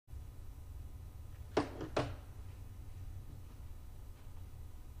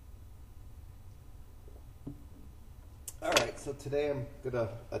So today I'm going to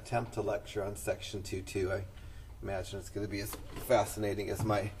attempt to lecture on section 2.2. I imagine it's going to be as fascinating as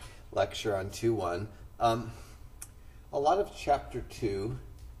my lecture on 2.1. A lot of chapter 2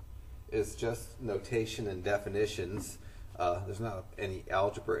 is just notation and definitions. There's not any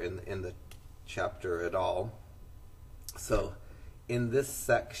algebra in the chapter at all. So in this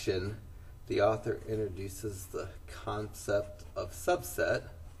section, the author introduces the concept of subset.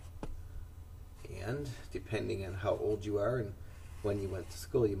 And depending on how old you are and when you went to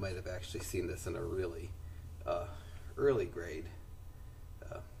school, you might have actually seen this in a really early grade.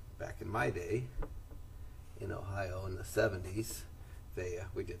 Back in my day, in Ohio in the 70s,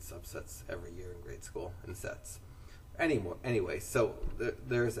 we did subsets every year in grade school in sets. Anyway, so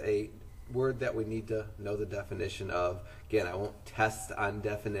there's a word that we need to know the definition of. Again, I won't test on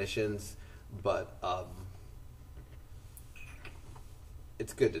definitions, but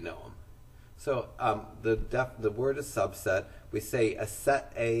it's good to know them. So the word is subset. We say a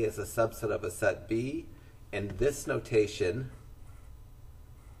set A is a subset of a set B. In this notation,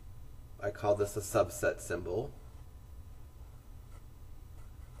 I call this a subset symbol.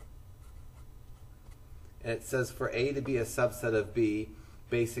 And it says for A to be a subset of B,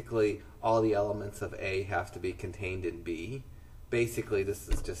 basically all the elements of A have to be contained in B. Basically, this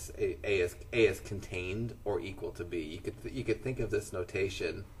is just A is contained or equal to B. You could think of this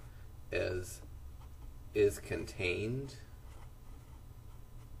notation is contained,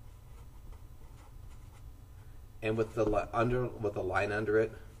 and with the line under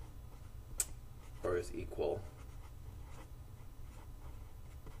it, or is equal.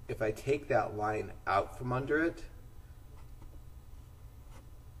 If I take that line out from under it,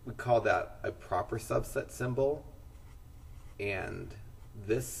 we call that a proper subset symbol, and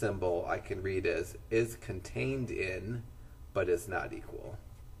this symbol I can read as is contained in but is not equal.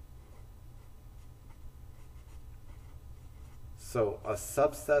 So a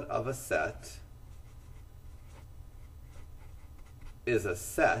subset of a set is a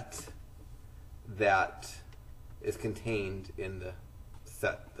set that is contained in the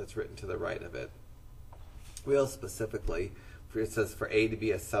set that's written to the right of it. Real specifically, it says for A to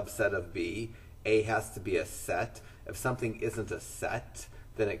be a subset of B, A has to be a set. If something isn't a set,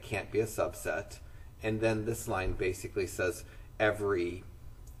 then it can't be a subset. And then this line basically says every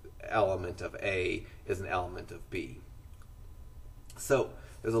element of A is an element of B. So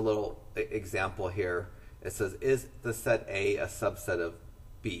there's a little example here. It says, is the set A a subset of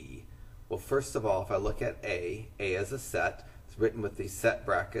B? Well, first of all, if I look at A is a set. It's written with these set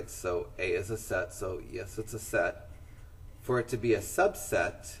brackets, so A is a set, so yes, it's a set. For it to be a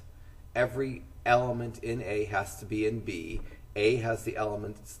subset, every element in A has to be in B. A has the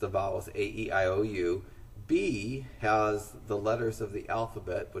elements, the vowels A, E, I, O, U. B has the letters of the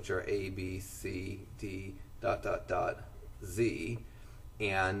alphabet, which are A, B, C, D, ... Z.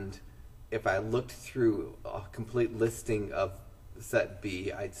 And if I looked through a complete listing of set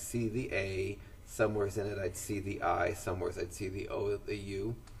B, I'd see the A, somewheres in it I'd see the I, somewheres I'd see the O, the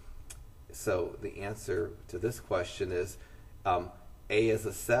U. So the answer to this question is A is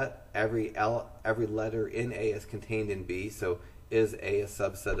a set, every letter in A is contained in B, so is A a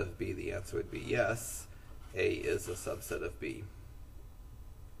subset of B? The answer would be yes, A is a subset of B.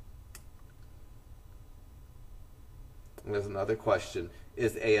 And there's another question.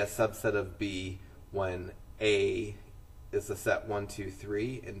 Is A a subset of B when A is a set 1, 2,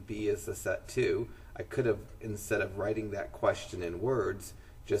 3 and B is a set 2? I could have, instead of writing that question in words,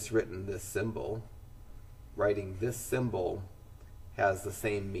 just written this symbol. Writing this symbol has the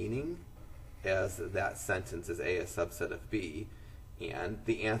same meaning as that sentence, is A a subset of B? And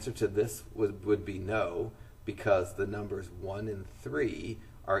the answer to this would be no, because the numbers 1 and 3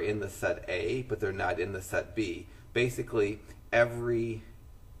 are in the set A, but they're not in the set B. Basically, every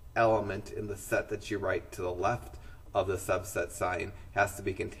element in the set that you write to the left of the subset sign has to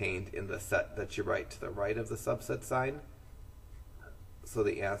be contained in the set that you write to the right of the subset sign. So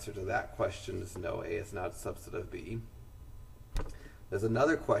the answer to that question is no, A is not a subset of B. There's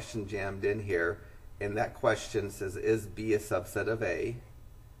another question jammed in here, and that question says, is B a subset of A?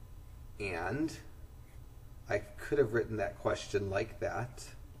 And I could have written that question like that.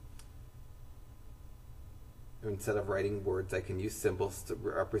 Instead of writing words, I can use symbols to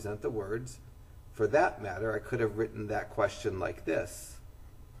represent the words. For that matter, I could have written that question like this.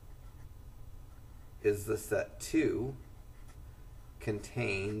 Is the set 2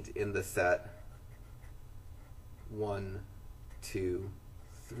 contained in the set 1, 2,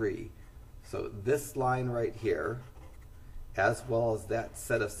 3? So this line right here, as well as that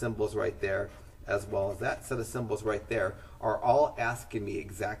set of symbols right there, as well as that set of symbols right there, are all asking me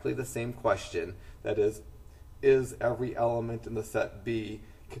exactly the same question. That is, is every element in the set B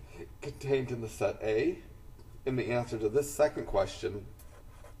contained in the set A? And the answer to this second question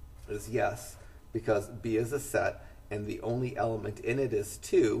is yes, because B is a set and the only element in it is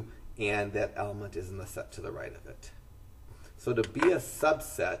 2, and that element is in the set to the right of it. So to be a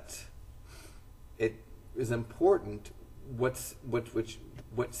subset, it is important which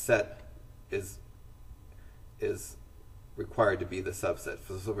set is required to be the subset.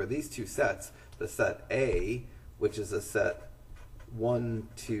 So for these two sets, the set A, which is a set 1,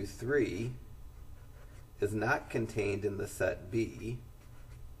 2, 3, is not contained in the set B,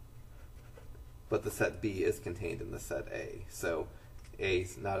 but the set B is contained in the set A. So A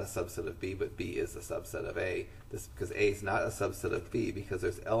is not a subset of B, but B is a subset of A. This because A is not a subset of B because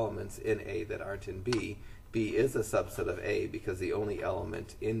there's elements in A that aren't in B. B is a subset of A because the only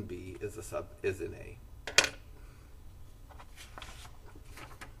element in B is in A.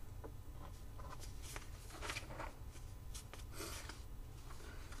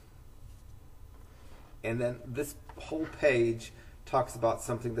 And then this whole page talks about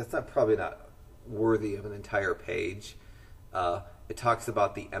something that's probably not worthy of an entire page. It talks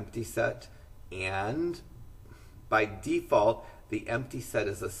about the empty set, and by default, the empty set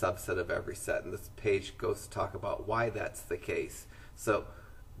is a subset of every set. And this page goes to talk about why that's the case. So,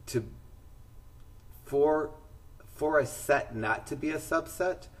 for a set not to be a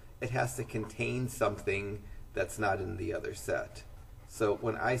subset, it has to contain something that's not in the other set. So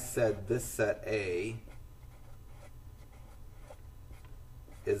when I said this set A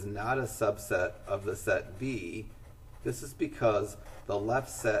is not a subset of the set B, this is because the left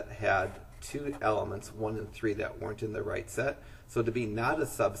set had 2 elements, 1 and 3, that weren't in the right set. So to be not a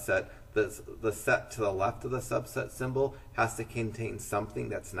subset, the set to the left of the subset symbol has to contain something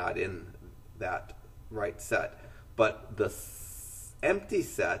that's not in that right set. But the empty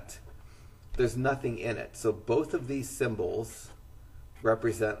set, there's nothing in it. So both of these symbols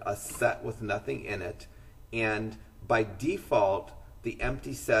represent a set with nothing in it, and by default, the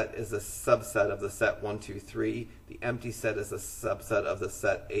empty set is a subset of the set 1, 2, 3. The empty set is a subset of the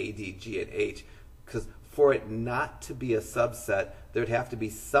set A, D, G, and H. Because for it not to be a subset, there'd have to be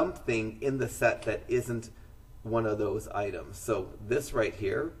something in the set that isn't one of those items. So this right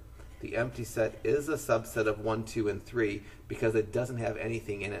here, the empty set is a subset of 1, 2, and 3 because it doesn't have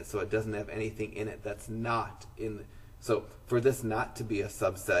anything in it. So it doesn't have anything in it that's not in. So for this not to be a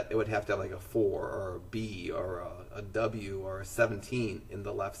subset, it would have to have like a 4 or a B or a W or a 17 in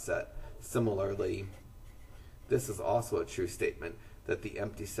the left set. Similarly, this is also a true statement that the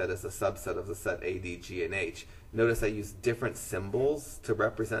empty set is a subset of the set A, D, G, and H. Notice I use different symbols to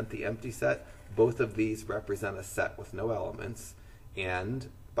represent the empty set. Both of these represent a set with no elements, and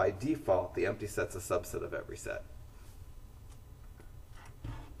by default, the empty set's a subset of every set.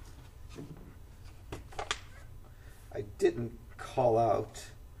 I didn't call out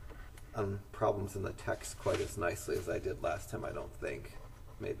problems in the text quite as nicely as I did last time, I don't think.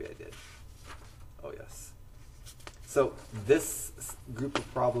 Maybe I did. Oh, yes. So this group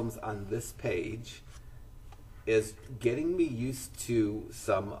of problems on this page is getting me used to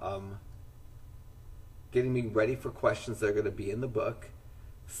getting me ready for questions that are going to be in the book.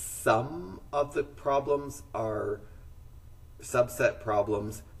 Some of the problems are subset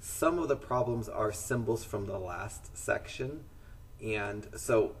problems. Some of the problems are symbols from the last section. And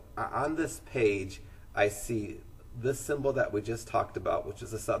so on this page, I see this symbol that we just talked about, which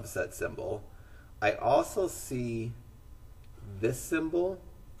is a subset symbol. I also see this symbol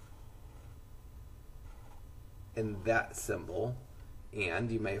and that symbol,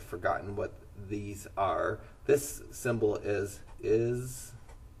 and you may have forgotten what these are. This symbol is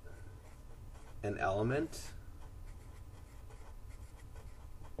an element,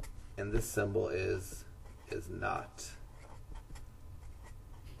 and this symbol is not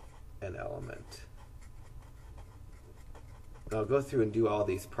an element. And I'll go through and do all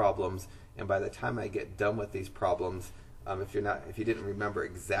these problems, and by the time I get done with these problems, if you didn't remember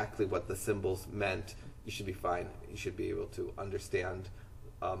exactly what the symbols meant, you should be fine. You should be able to understand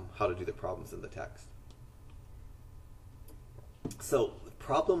how to do the problems in the text. So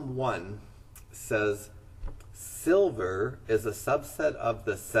problem 1 says silver is a subset of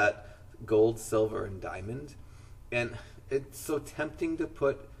the set gold, silver, and diamond. And it's so tempting to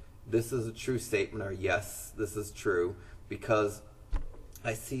put this is a true statement or yes, this is true, because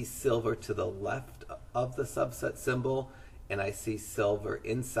I see silver to the left of the subset symbol and I see silver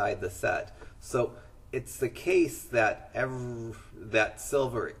inside the set. So it's the case that that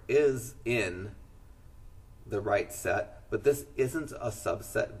silver is in the right set, but this isn't a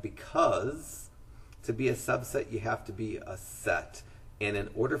subset because to be a subset you have to be a set. And in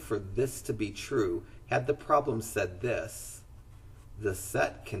order for this to be true, had the problem said this, the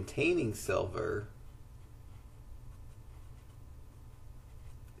set containing silver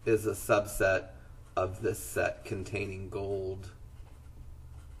is a subset of this set containing gold,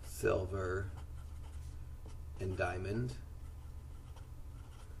 silver, and diamond.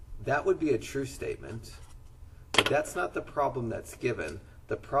 That would be a true statement, but that's not the problem that's given.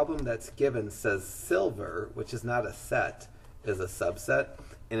 The problem that's given says silver, which is not a set, is a subset,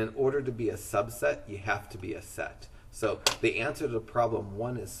 and in order to be a subset, you have to be a set. So the answer to problem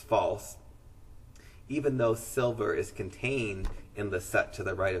 1 is false, even though silver is contained in the set to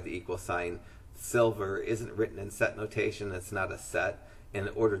the right of the equal sign. Silver isn't written in set notation, it's not a set. In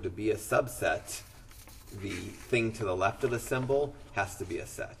order to be a subset, the thing to the left of the symbol has to be a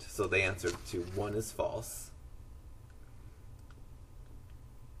set. So the answer to 1 is false.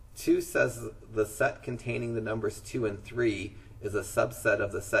 2 says the set containing the numbers 2 and 3 is a subset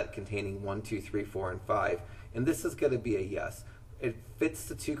of the set containing 1, 2, 3, 4, and 5. And this is going to be a yes. It fits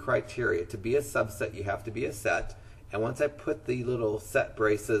the 2 criteria. To be a subset, you have to be a set. And once I put the little set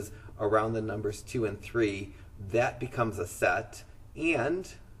braces around the numbers 2 and 3, that becomes a set. And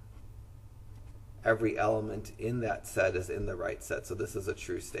every element in that set is in the right set. So this is a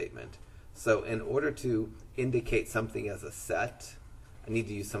true statement. So in order to indicate something as a set, I need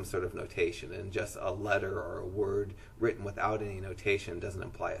to use some sort of notation. And just a letter or a word written without any notation doesn't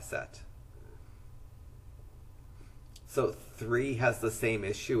imply a set. So 3 has the same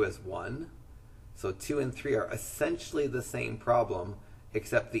issue as 1. So 2 and 3 are essentially the same problem,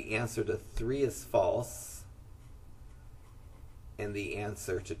 except the answer to 3 is false, and the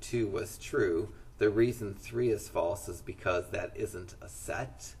answer to 2 was true. The reason 3 is false is because that isn't a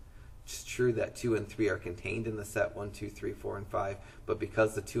set. It's true that 2 and 3 are contained in the set 1, 2, 3, 4, and 5, but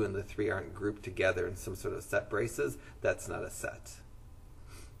because the 2 and the 3 aren't grouped together in some sort of set braces, that's not a set.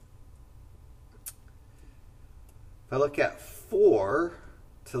 If I look at 4,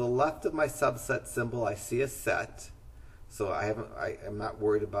 to the left of my subset symbol, I see a set. So I'm not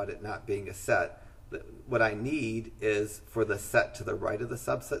worried about it not being a set. What I need is for the set to the right of the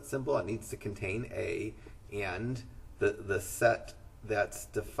subset symbol, it needs to contain A, and the set that's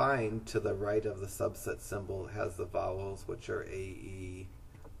defined to the right of the subset symbol has the vowels, which are A, E,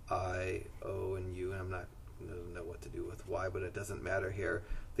 I, O, and U. And I don't know what to do with Y, but it doesn't matter here.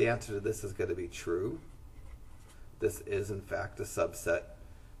 The answer to this is going to be true. This is, in fact, a subset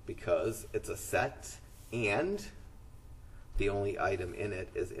because it's a set, and the only item in it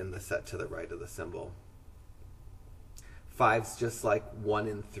is in the set to the right of the symbol. 5's just like 1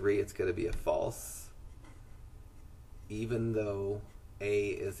 and 3, it's going to be a false. Even though A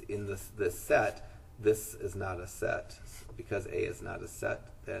is in this set, this is not a set. Because A is not a set,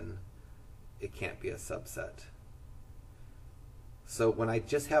 then it can't be a subset. So when I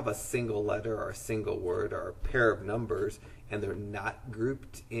just have a single letter or a single word or a pair of numbers and they're not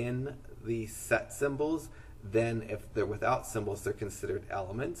grouped in the set symbols, then if they're without symbols, they're considered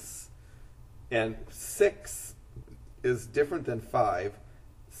elements. And 6 is different than 5.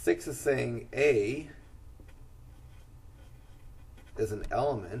 6 is saying A is an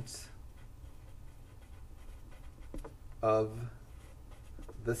element of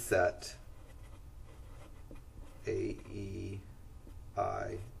the set A, E,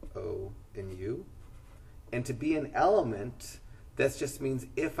 I, O, and U. And to be an element, that just means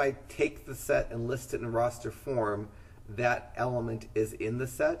if I take the set and list it in roster form, that element is in the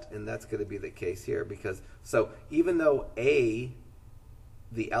set, and that's going to be the case here. Because so even though A,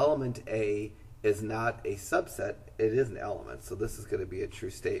 the element A, is not a subset, it is an element. So this is going to be a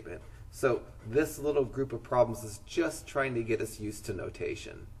true statement. So this little group of problems is just trying to get us used to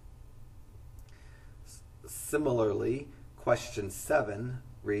notation. Similarly, question 7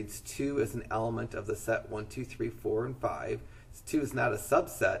 reads 2 is an element of the set 1, 2, 3, 4, and 5. 2 is not a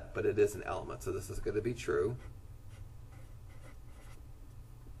subset, but it is an element, so this is going to be true.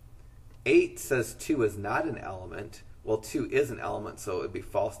 8 says 2 is not an element. Well, 2 is an element, so it would be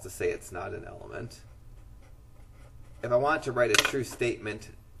false to say it's not an element. If I wanted to write a true statement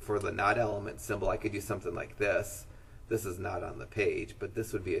for the not element symbol, I could do something like this. This is not on the page, but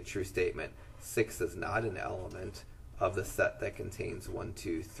this would be a true statement. 6 is not an element of the set that contains 1,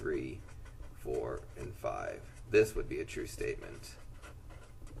 2, 3, 4, and 5. This would be a true statement.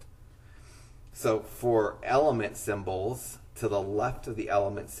 So for element symbols, to the left of the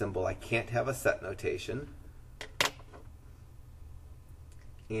element symbol, I can't have a set notation.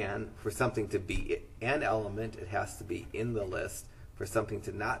 And for something to be an element, it has to be in the list. For something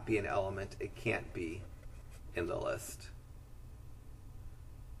to not be an element, it can't be in the list.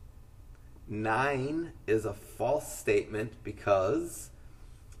 9 is a false statement because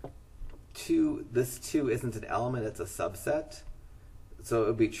this 2 isn't an element, it's a subset. So it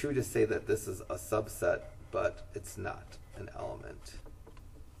would be true to say that this is a subset, but it's not an element.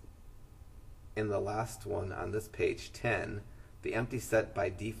 In the last one on this page, 10, the empty set by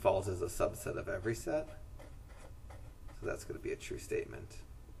default is a subset of every set. So that's going to be a true statement.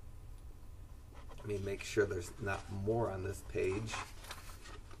 Let me make sure there's not more on this page.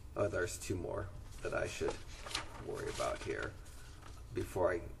 Oh, there's 2 more that I should worry about here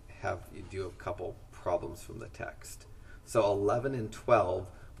before I have you do a couple problems from the text. So 11 and 12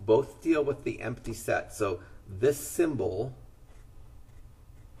 both deal with the empty set. So this symbol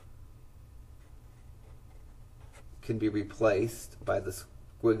can be replaced by the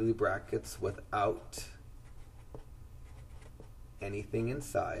squiggly brackets without anything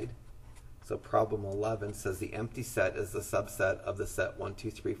inside. So problem 11 says the empty set is the subset of the set 1,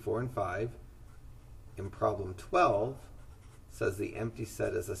 2, 3, 4, and 5. And problem 12 says the empty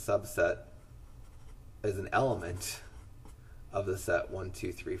set is a subset, is an element of the set 1,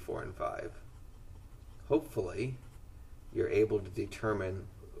 2, 3, 4, and 5. Hopefully, you're able to determine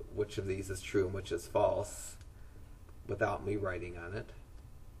which of these is true and which is false without me writing on it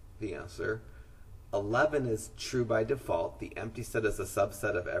the answer. 11 is true by default. The empty set is a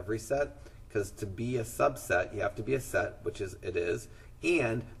subset of every set, because to be a subset, you have to be a set, which is it is,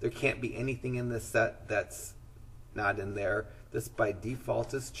 and there can't be anything in this set that's not in there. This by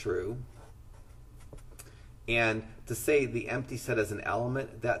default is true. And to say the empty set is an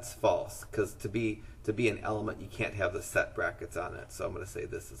element, that's false, because to be an element, you can't have the set brackets on it. So I'm going to say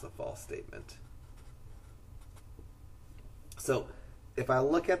this is a false statement. So if I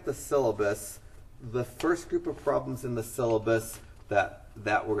look at the syllabus, the first group of problems in the syllabus that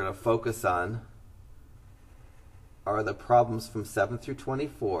we're going to focus on are the problems from 7 through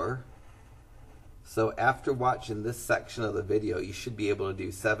 24. So after watching this section of the video, you should be able to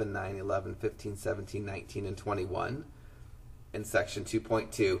do 7, 9, 11, 15, 17, 19, and 21 in section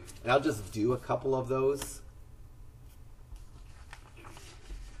 2.2. And I'll just do a couple of those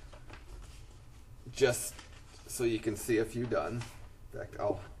just so you can see a few done. In fact,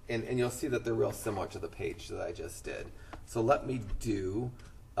 and you'll see that they're real similar to the page that I just did. So let me do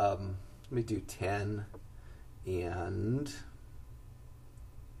 10 and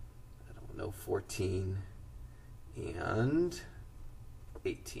 14 and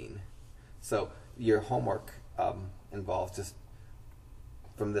 18. So your homework involves, just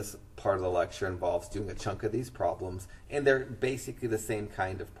from this part of the lecture, involves doing a chunk of these problems, and they're basically the same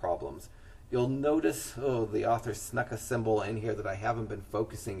kind of problems. You'll notice, the author snuck a symbol in here that I haven't been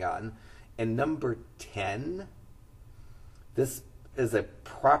focusing on. And number 10, this is a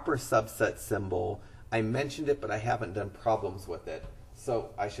proper subset symbol. I mentioned it, but I haven't done problems with it.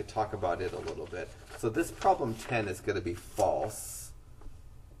 So I should talk about it a little bit. So this problem 10 is going to be false.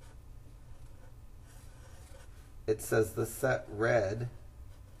 It says the set red,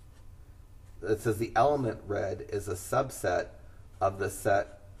 it says the element red is a subset of the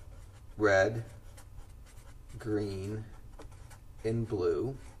set red, green, and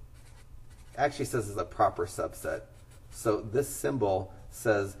blue. Actually says it's a proper subset. So this symbol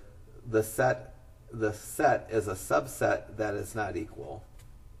says the set is a subset that is not equal.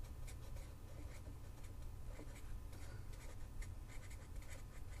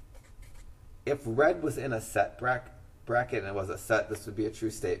 If red was in a set bracket and it was a set, this would be a true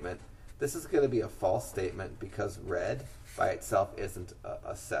statement. This is going to be a false statement because red by itself isn't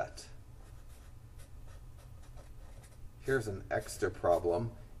a set. Here's an extra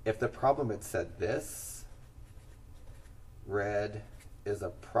problem. If the problem had said this, red is a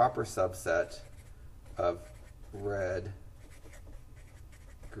proper subset of red,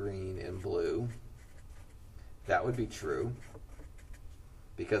 green, and blue, that would be true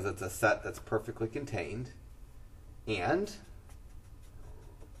because it's a set that's perfectly contained. And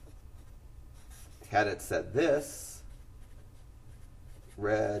had it said this,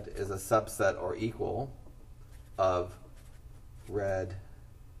 red is a subset or equal of red,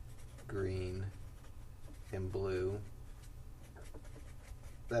 green, and blue,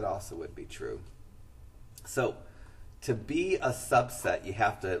 that also would be true. So to be a subset, you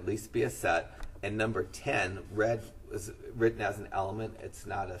have to at least be a set. And number 10, red is written as an element. It's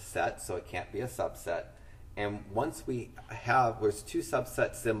not a set, so it can't be a subset. And once there's two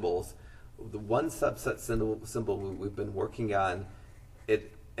subset symbols. The one subset symbol we've been working on,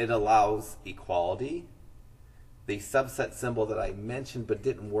 it allows equality. The subset symbol that I mentioned but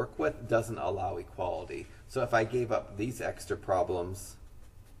didn't work with doesn't allow equality. So if I gave up these extra problems,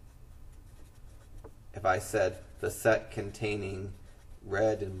 if I said the set containing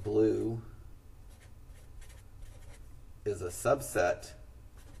red and blue is a subset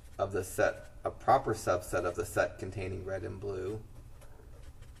of the set, a proper subset of the set containing red and blue,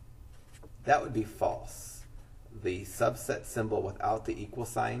 that would be false. The subset symbol without the equal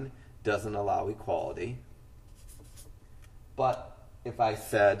sign doesn't allow equality. But if I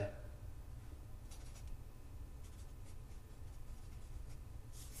said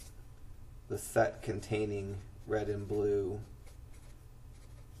the set containing red and blue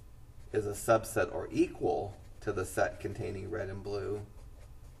is a subset or equal to the set containing red and blue,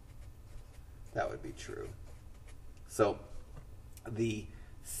 that would be true. So the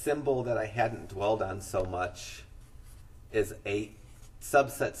symbol that I hadn't dwelled on so much is a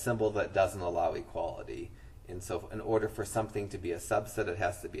subset symbol that doesn't allow equality. And so in order for something to be a subset, it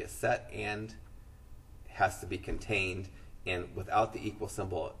has to be a set and has to be contained. And without the equal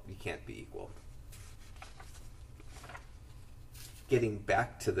symbol, you can't be equal. Getting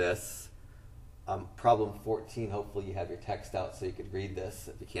back to this, problem 14, hopefully you have your text out so you could read this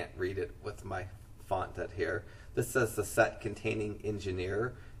if you can't read it with my font that here. This says the set containing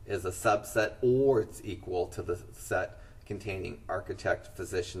engineer is a subset or it's equal to the set containing architect,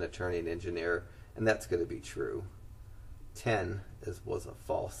 physician, attorney, and engineer, and that's going to be true. 10 was a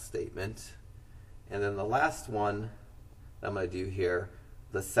false statement. And then the last one I'm going to do here,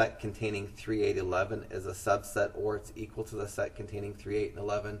 the set containing 3, 8, 11 is a subset or it's equal to the set containing 3, 8, and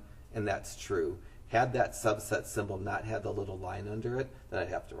 11, and that's true. Had that subset symbol not had the little line under it, then I'd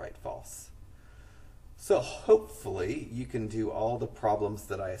have to write false. So hopefully you can do all the problems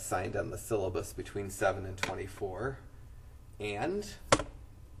that I assigned on the syllabus between 7 and 24. And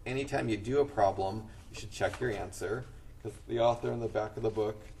anytime you do a problem, you should check your answer, because the author in the back of the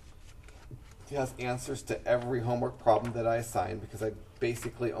book has answers to every homework problem that I assign, because I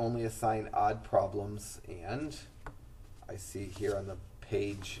basically only assign odd problems. And I see here on the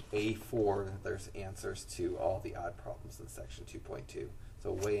page A4 there's answers to all the odd problems in section 2.2.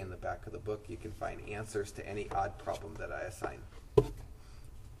 So way in the back of the book you can find answers to any odd problem that I assign.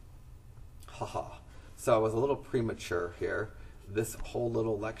 Haha. So I was a little premature here. This whole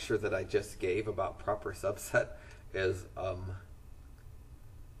little lecture that I just gave about proper subset is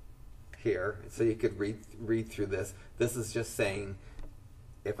here. So you could read through this. This is just saying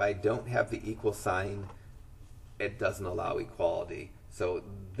if I don't have the equal sign, it doesn't allow equality. So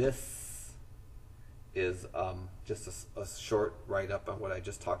this is just a short write-up on what I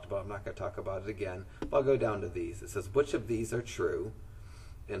just talked about. I'm not going to talk about it again, but I'll go down to these. It says, which of these are true?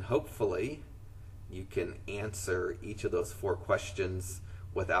 And hopefully you can answer each of those 4 questions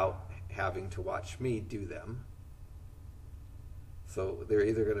without having to watch me do them. So they're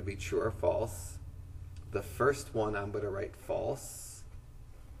either going to be true or false. The first one I'm going to write false,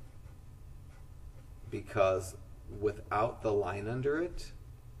 because without the line under it,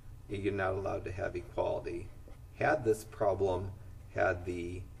 you're not allowed to have equality. Had this problem had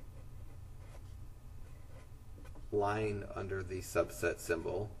the line under the subset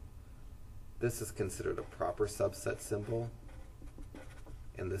symbol, this is considered a proper subset symbol,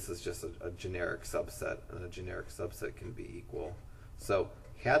 and this is just a generic subset, and a generic subset can be equal. So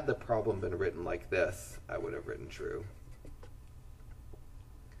had the problem been written like this, I would have written true.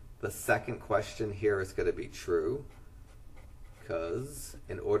 The second question here is going to be true, because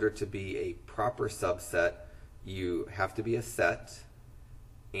in order to be a proper subset, you have to be a set,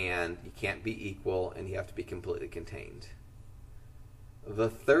 and you can't be equal, and you have to be completely contained. The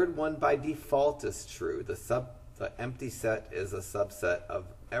third one by default is true. The empty set is a subset of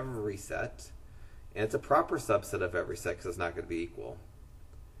every set, and it's a proper subset of every set because it's not going to be equal.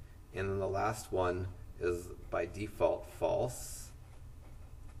 And then the last one is by default false,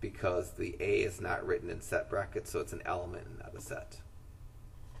 because the A is not written in set brackets, so it's an element and not a set.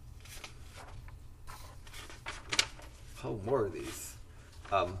 Oh, more of these.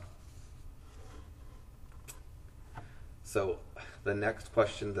 So the next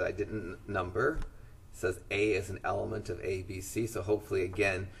question that I didn't number says A is an element of A, B, C. So hopefully,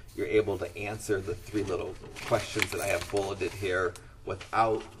 again, you're able to answer the 3 little questions that I have bulleted here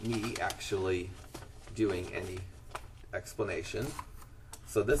without me actually doing any explanation.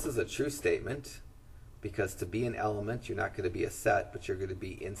 So this is a true statement, because to be an element, you're not going to be a set, but you're going to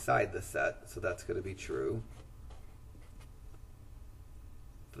be inside the set. So that's going to be true.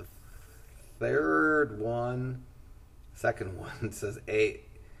 The second one says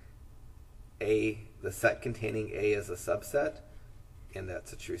the set containing A is a subset, and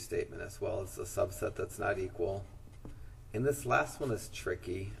that's a true statement as well. It's a subset that's not equal. And this last one is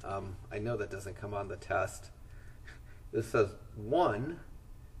tricky. I know that doesn't come on the test. This says 1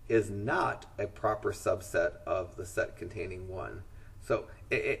 is not a proper subset of the set containing 1. So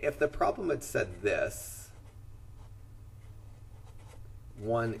if the problem had said this,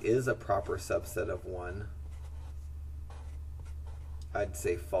 1 is a proper subset of 1, I'd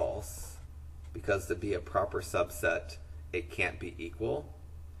say false, because to be a proper subset, it can't be equal.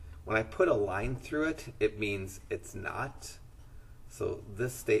 When I put a line through it, it means it's not. So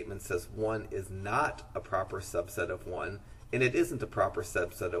this statement says 1 is not a proper subset of 1, and it isn't a proper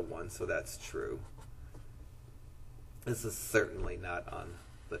subset of 1, so that's true. This is certainly not on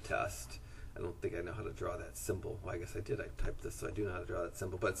the test. I don't think I know how to draw that symbol. Well, I guess I did. I typed this, so I do know how to draw that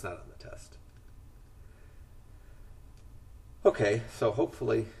symbol, but it's not on the test. Okay, so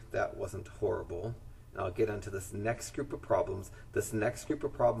hopefully that wasn't horrible. Now I'll get into this next group of problems. This next group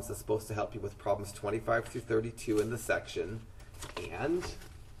of problems is supposed to help you with problems 25 through 32 in the section. And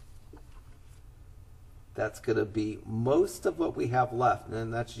that's going to be most of what we have left.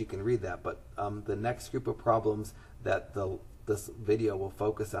 And that's, you can read that. But the next group of problems that this video will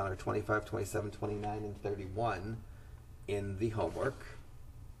focus on are 25, 27, 29, and 31 in the homework.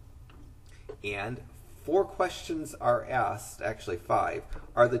 And 4 questions are asked, actually 5.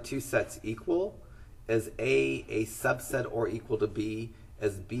 Are the two sets equal? Is A subset or equal to B?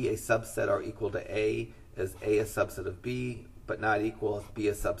 Is B a subset or equal to A? Is A a subset of B but not equal? Is B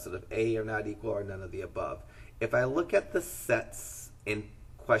a subset of A or not equal, or none of the above? If I look at the sets in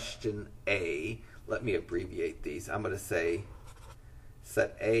question A, let me abbreviate these. I'm going to say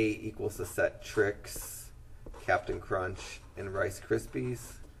set A equals the set Trix, Captain Crunch, and Rice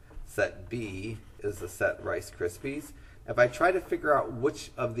Krispies. Set B is the set Rice Krispies. If I try to figure out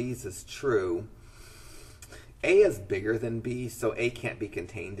which of these is true, A is bigger than B, so A can't be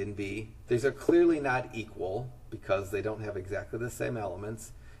contained in B. These are clearly not equal because they don't have exactly the same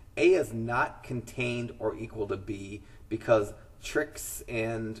elements. A is not contained or equal to B because Trix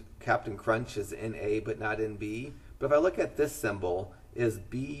and Captain Crunch is in A but not in B. But if I look at this symbol, is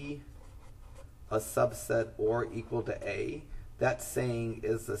B a subset or equal to A? That's saying,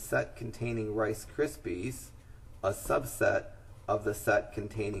 is the set containing Rice Krispies a subset of the set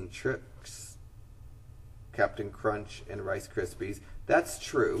containing Trix, Captain Crunch, and Rice Krispies? That's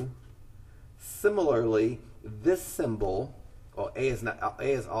true. Similarly, this symbol, well, A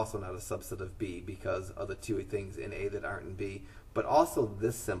is also not a subset of B because of the two things in A that aren't in B. But also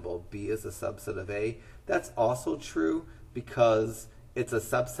this symbol, B is a subset of A. That's also true because it's a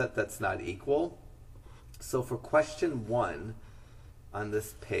subset that's not equal. So for question 1 on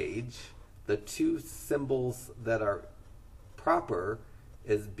this page, the two symbols that are proper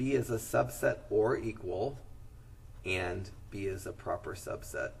is B is a subset or equal, and B is a proper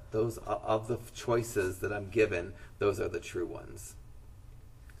subset. Those of the choices that I'm given, those are the true ones.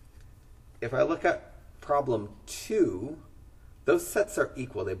 If I look at problem 2, those sets are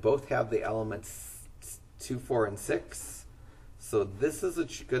equal. They both have the elements 2, 4, and 6. So this is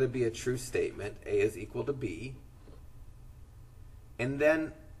going to be a true statement. A is equal to B. And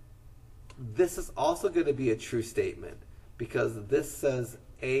then this is also going to be a true statement because this says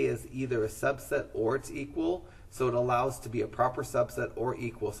A is either a subset or it's equal. So it allows to be a proper subset or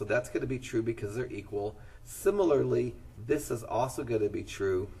equal. So that's going to be true because they're equal. Similarly, this is also going to be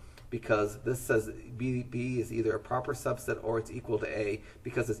true because this says B is either a proper subset or it's equal to A.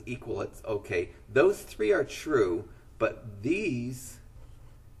 Because it's equal, it's okay. Those 3 are true, but these,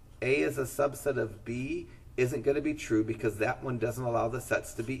 A is a subset of B, isn't going to be true because that one doesn't allow the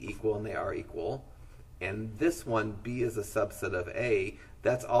sets to be equal, and they are equal. And this one, B is a subset of A,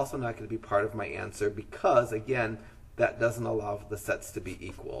 that's also not going to be part of my answer because, again, that doesn't allow the sets to be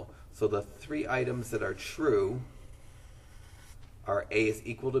equal. So the 3 items that are true are A is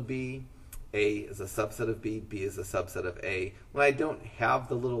equal to B, A is a subset of B, B is a subset of A. When I don't have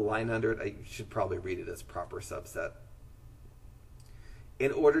the little line under it, I should probably read it as proper subset.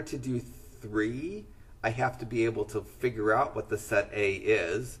 In order to do 3, I have to be able to figure out what the set A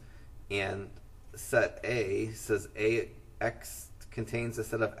is, and set A says X contains a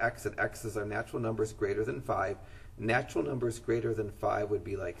set of X, and X's are natural numbers greater than 5. Natural numbers greater than 5 would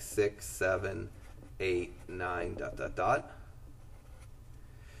be like 6, 7, 8, 9, ...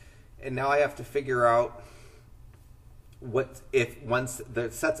 And now I have to figure out what if once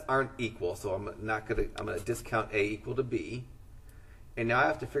the sets aren't equal, so I'm going to discount A equal to B. And now I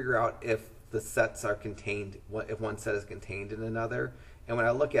have to figure out if the sets are contained, if one set is contained in another. And when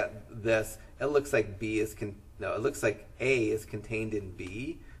I look at this, it looks like it looks like A is contained in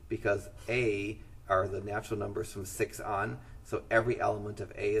B because A are the natural numbers from 6 on. So every element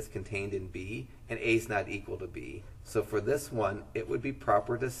of A is contained in B, and A is not equal to B. So for this one, it would be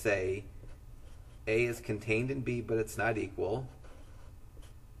proper to say A is contained in B, but it's not equal.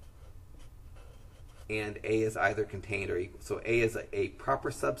 And A is either contained or equal. So A is a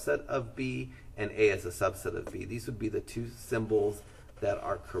proper subset of B, and A is a subset of B. These would be the 2 symbols that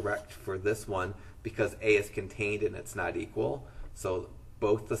are correct for this one because A is contained and it's not equal. So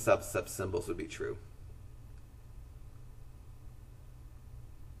both the subset symbols would be true.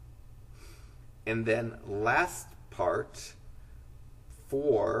 And then last part,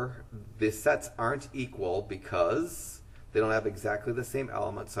 for the sets aren't equal because they don't have exactly the same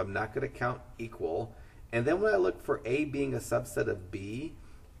elements, so I'm not going to count equal. And then when I look for A being a subset of B,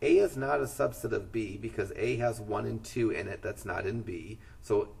 A is not a subset of B because A has 1 and 2 in it that's not in B.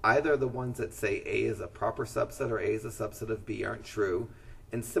 So either the ones that say A is a proper subset or A is a subset of B aren't true.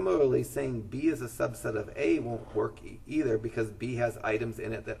 And similarly, saying B is a subset of A won't work either because B has items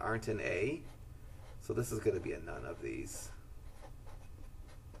in it that aren't in A. So this is going to be a none of these.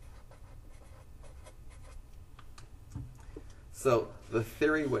 So the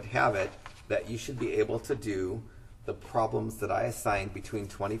theory would have it that you should be able to do the problems that I assigned between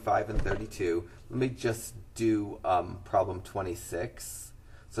 25 and 32. Let me just do problem 26.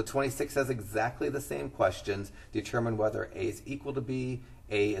 So 26 has exactly the same questions. Determine whether A is equal to B,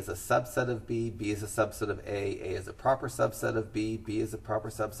 A is a subset of B, B is a subset of A is a proper subset of B, B is a proper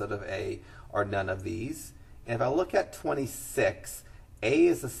subset of A, or none of these. And if I look at 26, A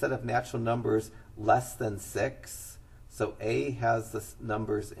is a set of natural numbers less than 6. So A has the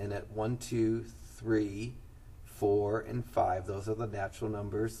numbers in it 1, 2, 3, 4, and 5. Those are the natural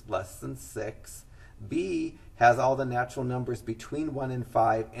numbers less than 6. B has all the natural numbers between 1 and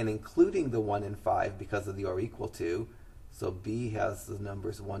 5 and including the 1 and 5 because of the or equal to. So B has the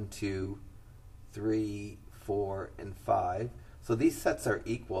numbers 1, 2, 3, 4, and 5. So these sets are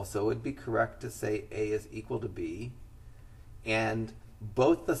equal, so it would be correct to say A is equal to B. And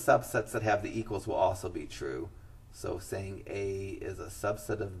both the subsets that have the equals will also be true. So saying A is a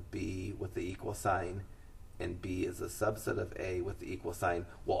subset of B with the equal sign and B is a subset of A with the equal sign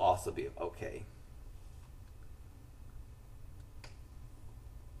will also be okay.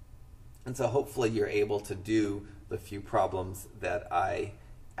 And so hopefully you're able to do the few problems that I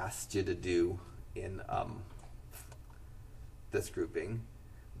asked you to do in this grouping.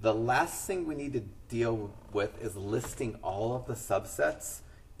 The last thing we need to deal with is listing all of the subsets,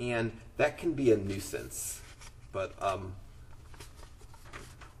 and that can be a nuisance. But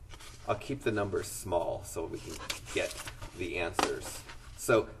I'll keep the numbers small so we can get the answers.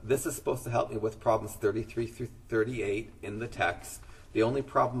 So this is supposed to help me with problems 33 through 38 in the text. The only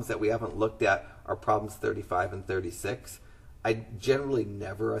problems that we haven't looked at are problems 35 and 36. I generally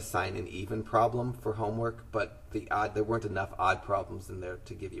never assign an even problem for homework, but there weren't enough odd problems in there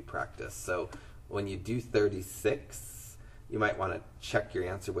to give you practice. So when you do 36, you might want to check your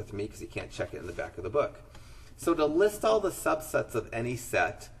answer with me because you can't check it in the back of the book. So to list all the subsets of any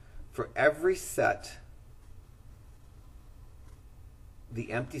set, for every set,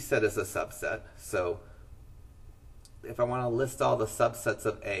 the empty set is a subset. So if I want to list all the subsets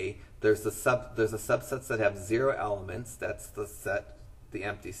of A, there's a subsets that have 0 elements. That's the set, the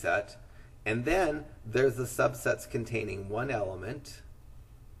empty set. And then there's the subsets containing 1 element.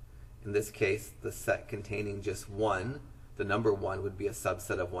 In this case, the set containing just 1. The number 1 would be a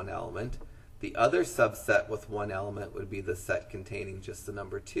subset of 1 element. The other subset with 1 element would be the set containing just the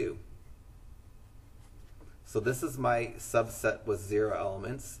number 2. So this is my subset with 0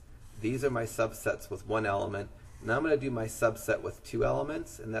 elements. These are my subsets with 1 element. Now I'm going to do my subset with 2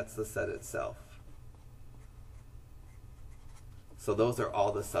 elements, and that's the set itself. So those are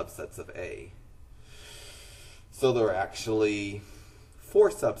all the subsets of A. So there are actually 4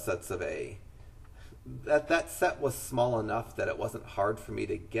 subsets of A. That set was small enough that it wasn't hard for me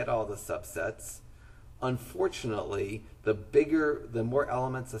to get all the subsets. Unfortunately, the more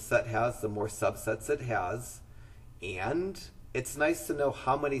elements a set has, the more subsets it has. And it's nice to know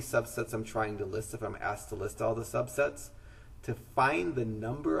how many subsets I'm trying to list if I'm asked to list all the subsets. To find the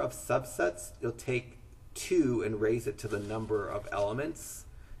number of subsets, you'll take 2 and raise it to the number of elements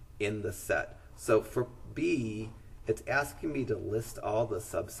in the set. So for B, it's asking me to list all the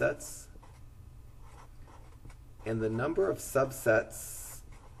subsets. And the number of subsets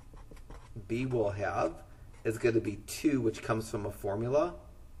B will have is going to be 2, which comes from a formula,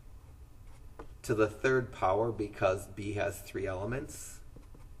 to the 3rd power because B has 3 elements.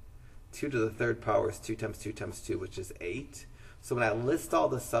 2 to the 3rd power is 2 times 2 times 2, which is 8. So when I list all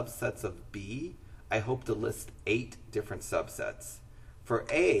the subsets of B, I hope to list 8 different subsets. For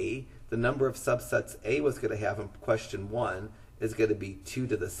A, the number of subsets A was going to have in question 1 is going to be 2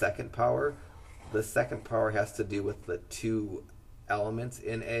 to the 2nd power. The 2nd power has to do with the 2 elements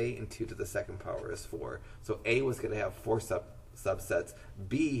in A, and 2 to the 2nd power is 4. So A was going to have 4 subsets.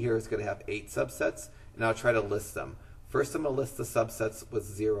 B here is going to have 8 subsets, and I'll try to list them. First I'm going to list the subsets with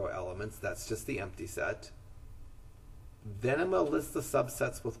 0 elements. That's just the empty set. Then I'm going to list the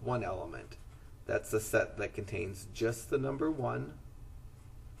subsets with one element. That's the set that contains just the number 1,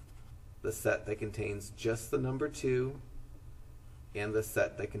 the set that contains just the number 2, and the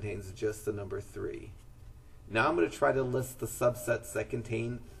set that contains just the number 3. Now I'm going to try to list the subsets that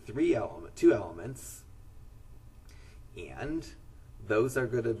contain 2 elements, and those are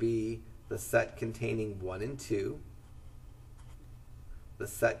going to be the set containing 1 and 2, the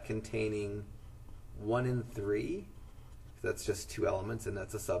set containing 1 and 3, that's just 2 elements and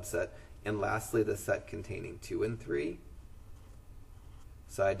that's a subset, and lastly the set containing 2 and 3.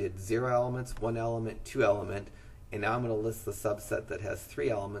 So I did 0 elements, 1 element, 2 element, and now I'm going to list the subset that has 3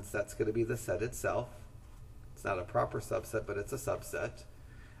 elements. That's going to be the set itself. It's not a proper subset, but it's a subset.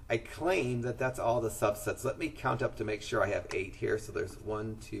 I claim that that's all the subsets. Let me count up to make sure I have 8 here. So there's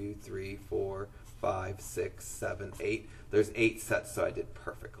 1, 2, 3, 4, 5, 6, 7, 8. There's 8 sets, so I did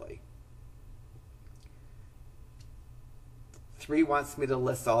perfectly. 3 wants me to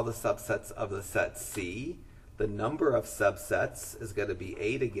list all the subsets of the set C. The number of subsets is going to be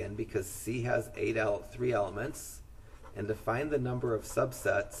 8 again because C has 3 elements. And to find the number of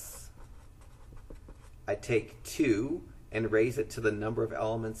subsets, I take 2 and raise it to the number of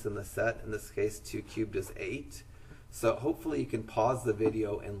elements in the set. In this case, 2 cubed is 8. So hopefully you can pause the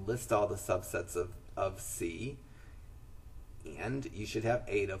video and list all the subsets of C. And you should have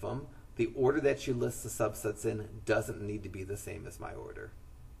 8 of them. The order that you list the subsets in doesn't need to be the same as my order.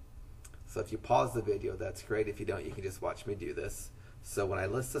 So if you pause the video, that's great. If you don't, you can just watch me do this. So when I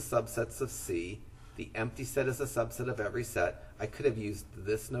list the subsets of C, the empty set is a subset of every set. I could have used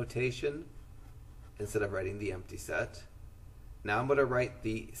this notation instead of writing the empty set. Now I'm going to write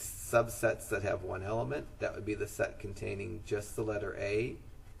the subsets that have 1 element. That would be the set containing just the letter A,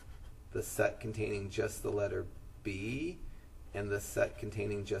 the set containing just the letter B, and the set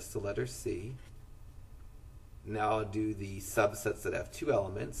containing just the letter C. Now I'll do the subsets that have 2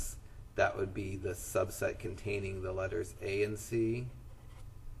 elements. That would be the subset containing the letters A and C.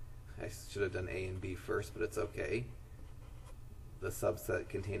 I should have done A and B first, but it's okay. The subset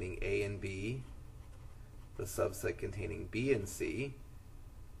containing A and B, the subset containing B and C.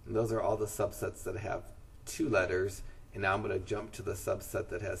 And those are all the subsets that have 2 letters. And now I'm going to jump to the subset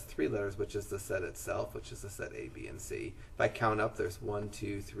that has 3 letters, which is the set itself, which is the set A, B, and C. If I count up, there's 1,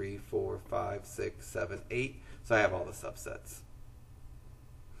 2, 3, 4, 5, 6, 7, 8. So I have all the subsets.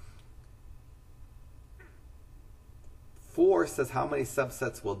 4 says how many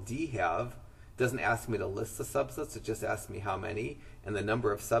subsets will D have. It doesn't ask me to list the subsets, it just asks me how many. And the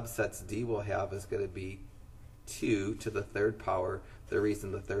number of subsets D will have is going to be 2 to the 3rd power. The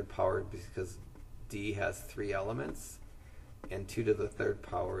reason the 3rd power is because D has 3 elements. And 2 to the 3rd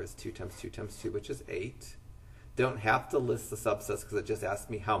power is 2 times 2 times 2, which is 8. Don't have to list the subsets because it just asks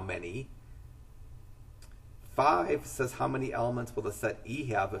me how many. 5 says how many elements will the set E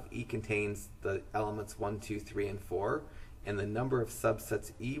have if E contains the elements 1, 2, 3, and 4. And the number of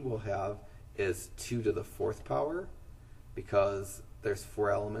subsets E will have is 2 to the 4th power because there's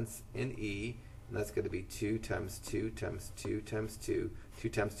 4 elements in E. And that's going to be 2 times 2 times 2 times 2. 2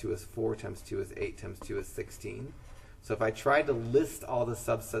 times 2 is 4 times 2 is 8 times 2 is 16. So if I tried to list all the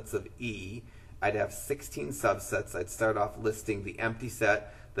subsets of E, I'd have 16 subsets. I'd start off listing the empty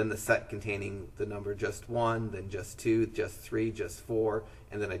set, then the set containing the number just 1, then just 2, just 3, just 4,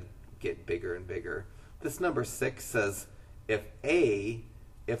 and then I'd get bigger and bigger. This number 6 says if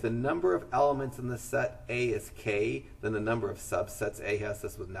the number of elements in the set A is K, then the number of subsets A has.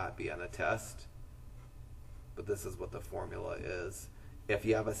 This would not be on a test, but this is what the formula is. If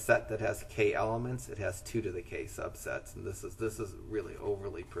you have a set that has K elements, it has 2 to the K subsets, and this is really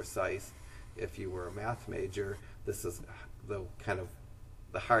overly precise. If you were a math major, this is the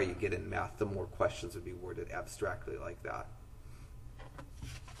higher you get in math, the more questions would be worded abstractly like that.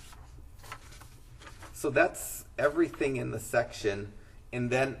 So that's everything in the section. And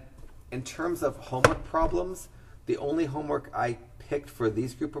then in terms of homework problems, the only homework I picked for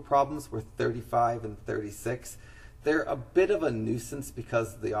these group of problems were 35 and 36. They're a bit of a nuisance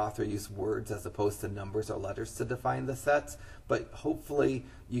because the author used words as opposed to numbers or letters to define the sets, but hopefully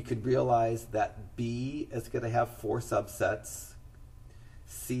you could realize that B is going to have 4 subsets,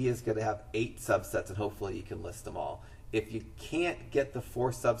 C is going to have 8 subsets, and hopefully you can list them all. If you can't get the 4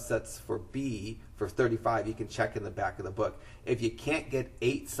 subsets for B, for 35, you can check in the back of the book. If you can't get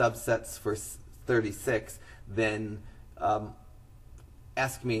 8 subsets for 36, then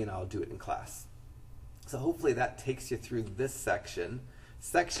ask me and I'll do it in class. So hopefully that takes you through this section.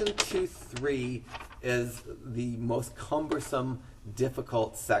 Section 2-3 is the most cumbersome,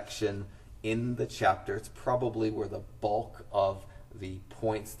 difficult section in the chapter. It's probably where the bulk of the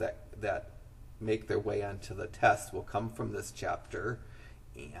points that make their way onto the test will come from this chapter.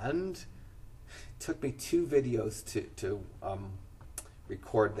 And it took me 2 videos to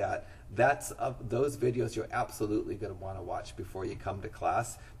record that. Those videos you're absolutely going to want to watch before you come to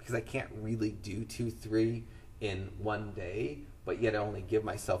class, because I can't really do 2-3 in one day, but yet I only give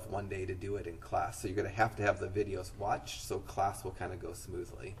myself 1 day to do it in class. So you're going to have the videos watched so class will kind of go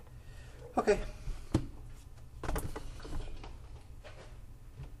smoothly. Okay.